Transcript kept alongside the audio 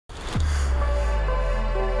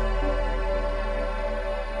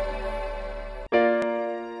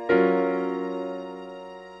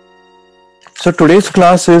So today's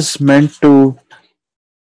class is meant to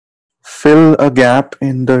fill a gap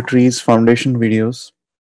in the trees foundation videos.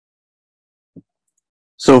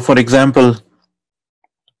 So for example,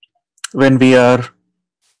 when we are,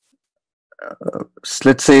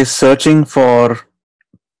 let's say, searching for,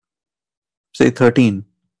 say, 13,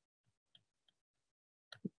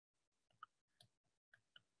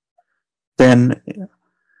 then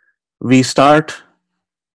we start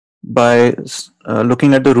by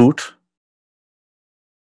looking at the root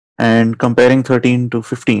and comparing 13 to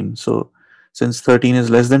 15. So since 13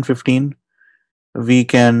 is less than 15, we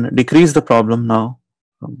can decrease the problem now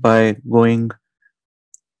by going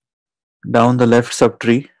down the left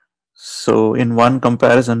subtree. So in one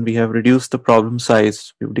comparison, we have reduced the problem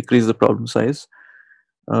size, we've decreased the problem size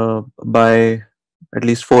by at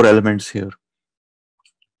least 4 elements here.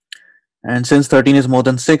 And since 13 is more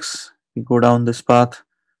than 6, we go down this path.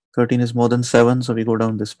 13 is more than 7, so we go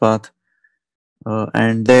down this path.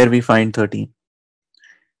 And there we find 13.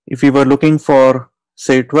 If we were looking for,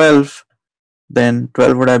 say, 12, then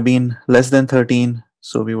 12 would have been less than 13,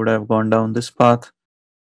 so we would have gone down this path.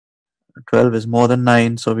 12 is more than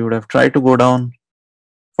 9, so we would have tried to go down,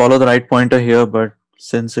 follow the right pointer here, but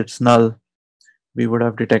since it's null, we would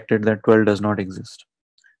have detected that 12 does not exist.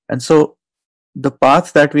 And so the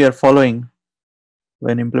path that we are following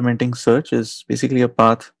when implementing search is basically a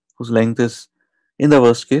path whose length is, in the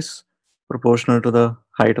worst case, proportional to the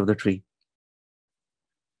height of the tree.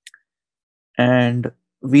 And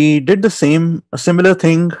we did a similar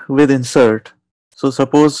thing with insert. So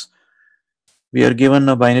suppose we are given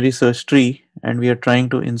a binary search tree and we are trying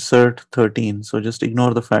to insert 13. So just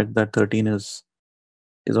ignore the fact that 13 is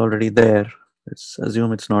already there. Let's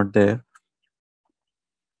assume it's not there.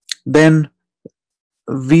 Then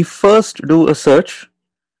we first do a search.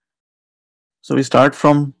 So we start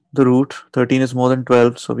from the root. 13 is more than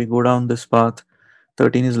 12, so we go down this path.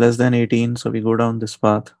 13 is less than 18, so we go down this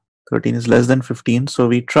path. 13 is less than 15, so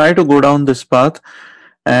we try to go down this path,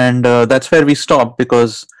 and that's where we stop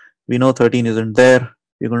because we know 13 isn't there.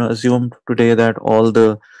 We're going to assume today that all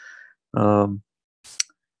the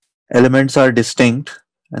elements are distinct,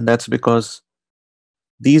 and that's because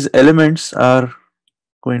these elements are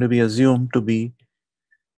going to be assumed to be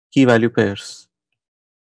key value pairs,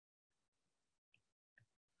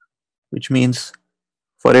 which means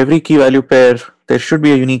for every key value pair, there should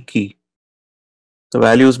be a unique key. The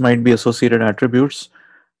values might be associated attributes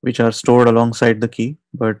which are stored alongside the key,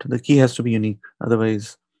 but the key has to be unique.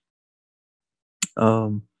 Otherwise,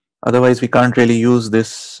 we can't really use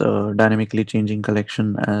this dynamically changing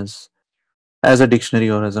collection as a dictionary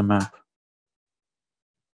or as a map.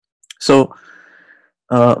 So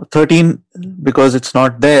 13, because it's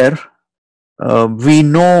not there, we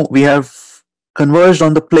know we have converged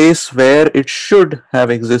on the place where it should have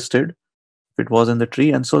existed if it was in the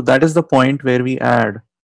tree, and so that is the point where we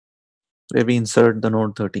insert the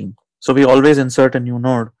node 13. So we always insert a new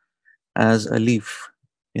node as a leaf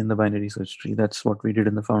in the binary search tree. That's what we did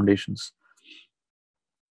in the foundations.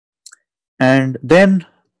 And then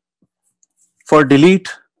for delete,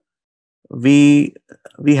 we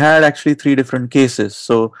had actually 3 different cases.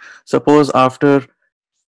 So suppose after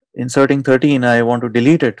inserting 13, I want to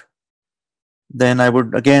delete it, then I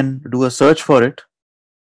would again do a search for it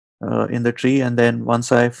in the tree, and then once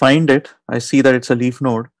I find it, I see that it's a leaf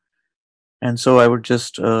node, and so I would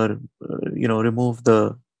just remove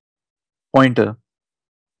the pointer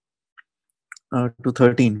to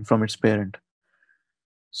 13 from its parent.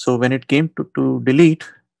 So when it came to delete,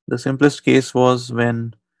 the simplest case was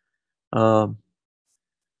when the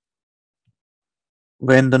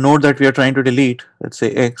node that we are trying to delete, let's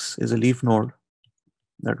say X, is a leaf node.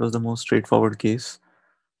 That was the most straightforward case.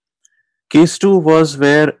 Case 2 was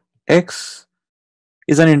where X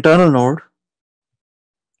is an internal node,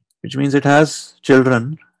 which means it has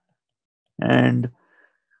children, and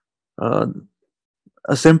a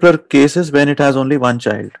simpler case is when it has only one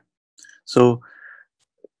child. So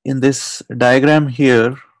in this diagram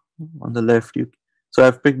here on the left, so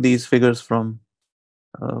I've picked these figures from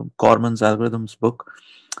Corman's algorithms book.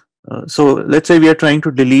 So let's say we are trying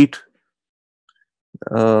to delete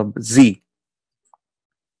Z,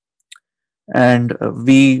 and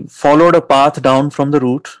we followed a path down from the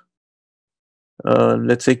root.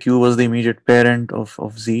 Let's say Q was the immediate parent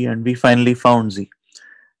of Z, and we finally found Z.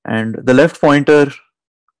 And the left pointer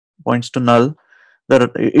points to null.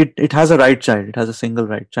 It has a right child, it has a single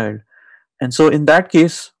right child. And so in that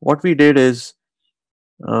case, what we did is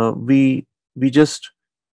we just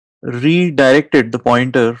redirected the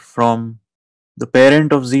pointer from the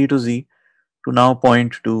parent of Z to Z to now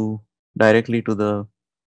point directly to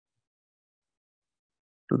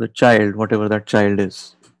to the child, whatever that child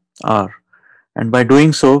is, R. And by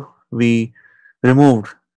doing so, we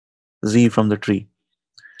removed Z from the tree.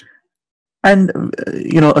 And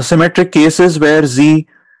asymmetric cases where Z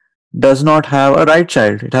does not have a right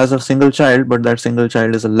child. It has a single child, but that single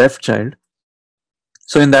child is a left child.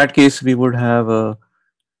 So in that case, we would have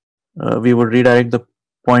we would redirect the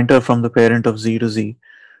pointer from the parent of Z to Z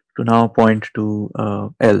to now point to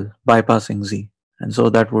L, bypassing Z. And so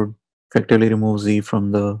that would effectively remove Z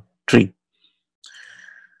from the tree.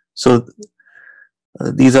 So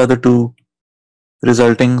these are the two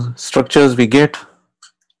resulting structures we get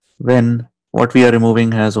when what we are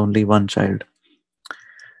removing has only one child.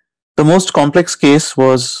 The most complex case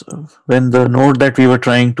was when the node that we were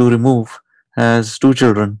trying to remove has two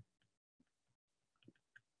children.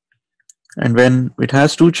 And when it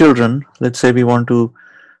has two children, let's say we want to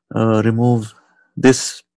remove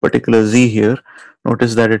this particular Z here,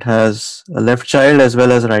 notice that it has a left child as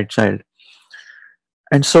well as a right child.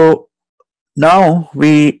 And so now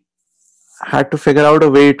we had to figure out a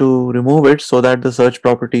way to remove it so that the search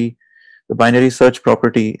property, the binary search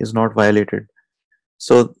property, is not violated.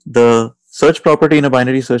 So the search property in a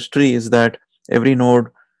binary search tree is that every node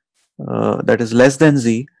that is less than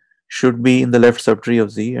Z should be in the left subtree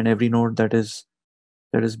of Z, and every node that is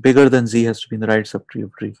bigger than Z has to be in the right subtree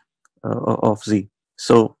of Z.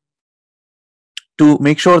 So to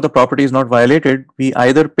make sure the property is not violated, we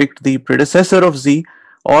either picked the predecessor of Z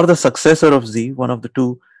or the successor of Z, one of the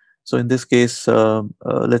two. So in this case,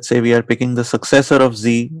 let's say we are picking the successor of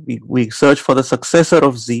Z. We search for the successor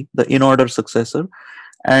of Z, the in-order successor,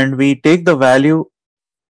 and we take the value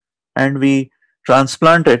and we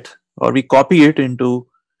transplant it, or we copy it into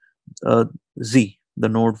Z, the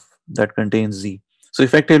node that contains Z. So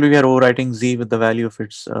effectively we are overwriting Z with the value of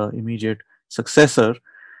its immediate successor.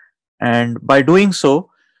 And by doing so,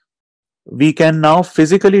 we can now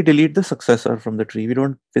physically delete the successor from the tree. We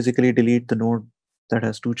don't physically delete the node that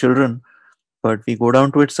has two children, but we go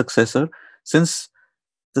down to its successor. Since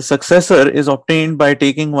the successor is obtained by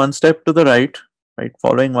taking one step to the right,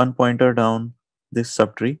 following one pointer down this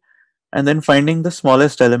subtree, and then finding the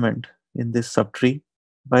smallest element in this subtree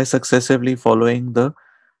by successively following the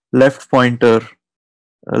left pointers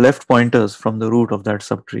from the root of that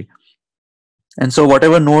subtree. And so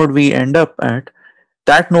whatever node we end up at,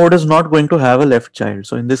 that node is not going to have a left child.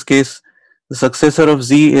 So in this case, the successor of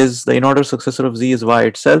Z is, the in-order successor of Z is Y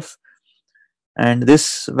itself. And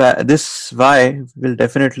this Y will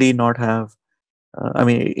definitely not have,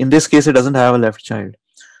 in this case, it doesn't have a left child.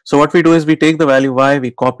 So what we do is we take the value Y,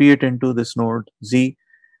 we copy it into this node Z.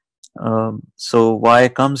 So Y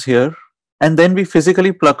comes here, and then we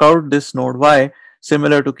physically pluck out this node Y,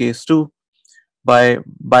 similar to case 2, by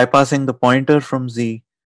bypassing the pointer from Z,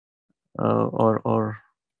 or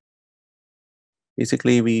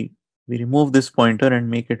basically we remove this pointer and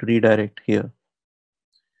make it redirect here.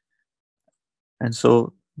 And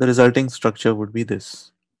so the resulting structure would be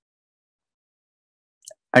this.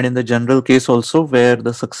 And in the general case also, where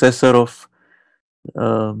the successor of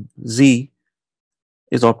Z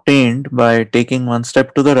is obtained by taking one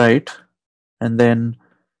step to the right and then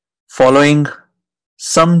following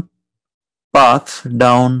some path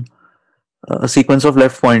down a sequence of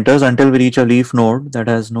left pointers until we reach a leaf node that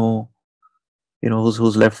has no,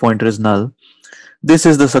 whose left pointer is null. This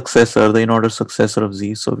is the successor, the in-order successor of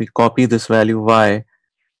Z. So we copy this value Y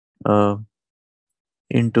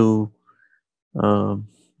into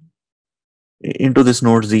this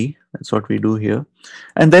node Z. That's what we do here.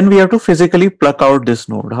 And then we have to physically pluck out this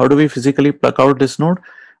node. How do we physically pluck out this node?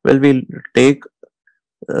 Well, we'll take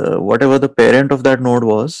whatever the parent of that node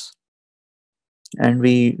was, and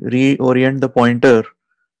we reorient the pointer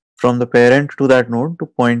from the parent to that node to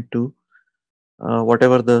point to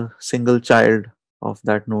whatever the single child of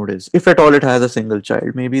that node is. If at all it has a single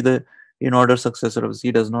child, maybe the in-order successor of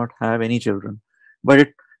Z does not have any children, but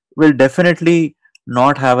it will definitely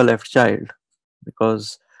not have a left child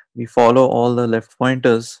because we follow all the left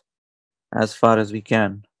pointers as far as we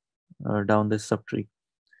can down this subtree.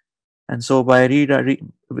 And so by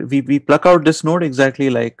we pluck out this node exactly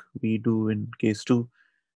like we do in case 2,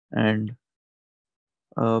 and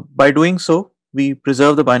by doing so we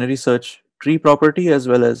preserve the binary search tree property, as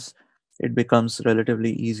well as it becomes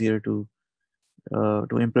relatively easier to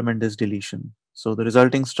implement this deletion. So the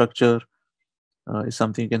resulting structure is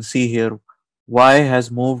something you can see here. Y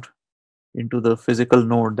has moved into the physical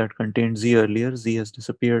node that contained Z earlier. Z has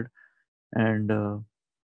disappeared, and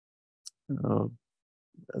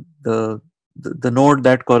the node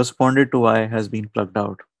that corresponded to Y has been plugged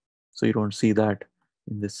out. So you don't see that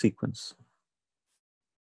in this sequence.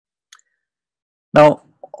 Now,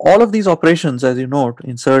 all of these operations, as you note,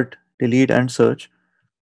 insert, delete, and search,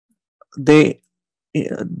 they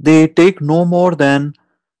take no more than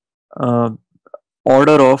uh,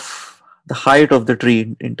 order of the height of the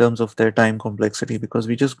tree in terms of their time complexity, because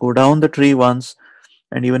we just go down the tree once,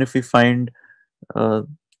 and even if we find uh,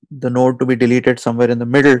 the node to be deleted somewhere in the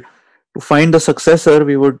middle, to find the successor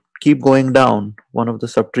we would keep going down one of the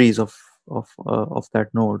subtrees of that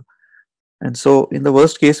node. And so in the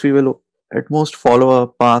worst case we will at most follow a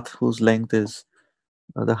path whose length is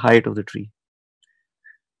the height of the tree.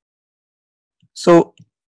 So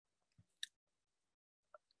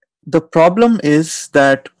the problem is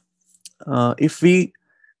that if we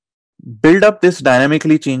build up this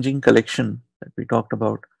dynamically changing collection that we talked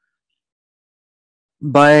about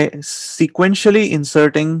by sequentially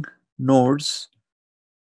inserting nodes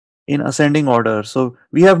in ascending order, so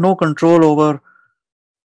we have no control over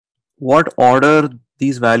what order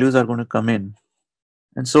these values are going to come in.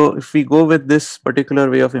 And so if we go with this particular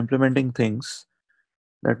way of implementing things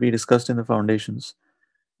that we discussed in the foundations,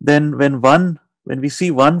 then when we see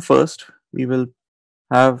one first, we will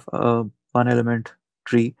have a one element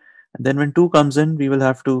tree, and then when two comes in, we will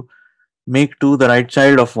have to make two the right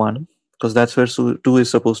child of one, because that's where two is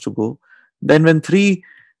supposed to go. Then when three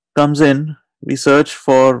comes in, we search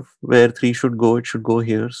for where three should go. It should go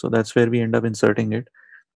here, so that's where we end up inserting it.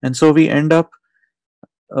 And so we end up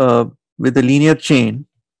with a linear chain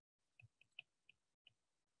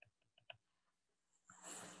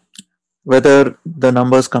whether the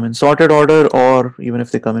numbers come in sorted order or even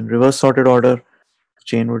if they come in reverse sorted order, the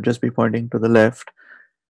chain would just be pointing to the left.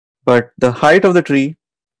 But the height of the tree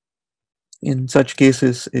in such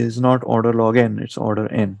cases is not order log n, it's order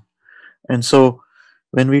n. And so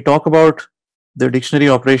when we talk about the dictionary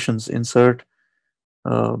operations insert,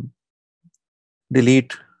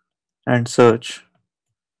 delete, and search,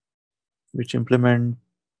 which implement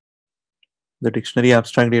the dictionary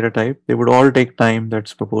abstract data type, they would all take time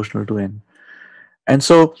that's proportional to n. And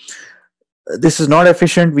so this is not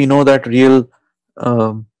efficient. We know that real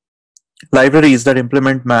libraries that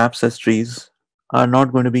implement maps as trees are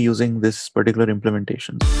not going to be using this particular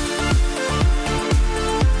implementation.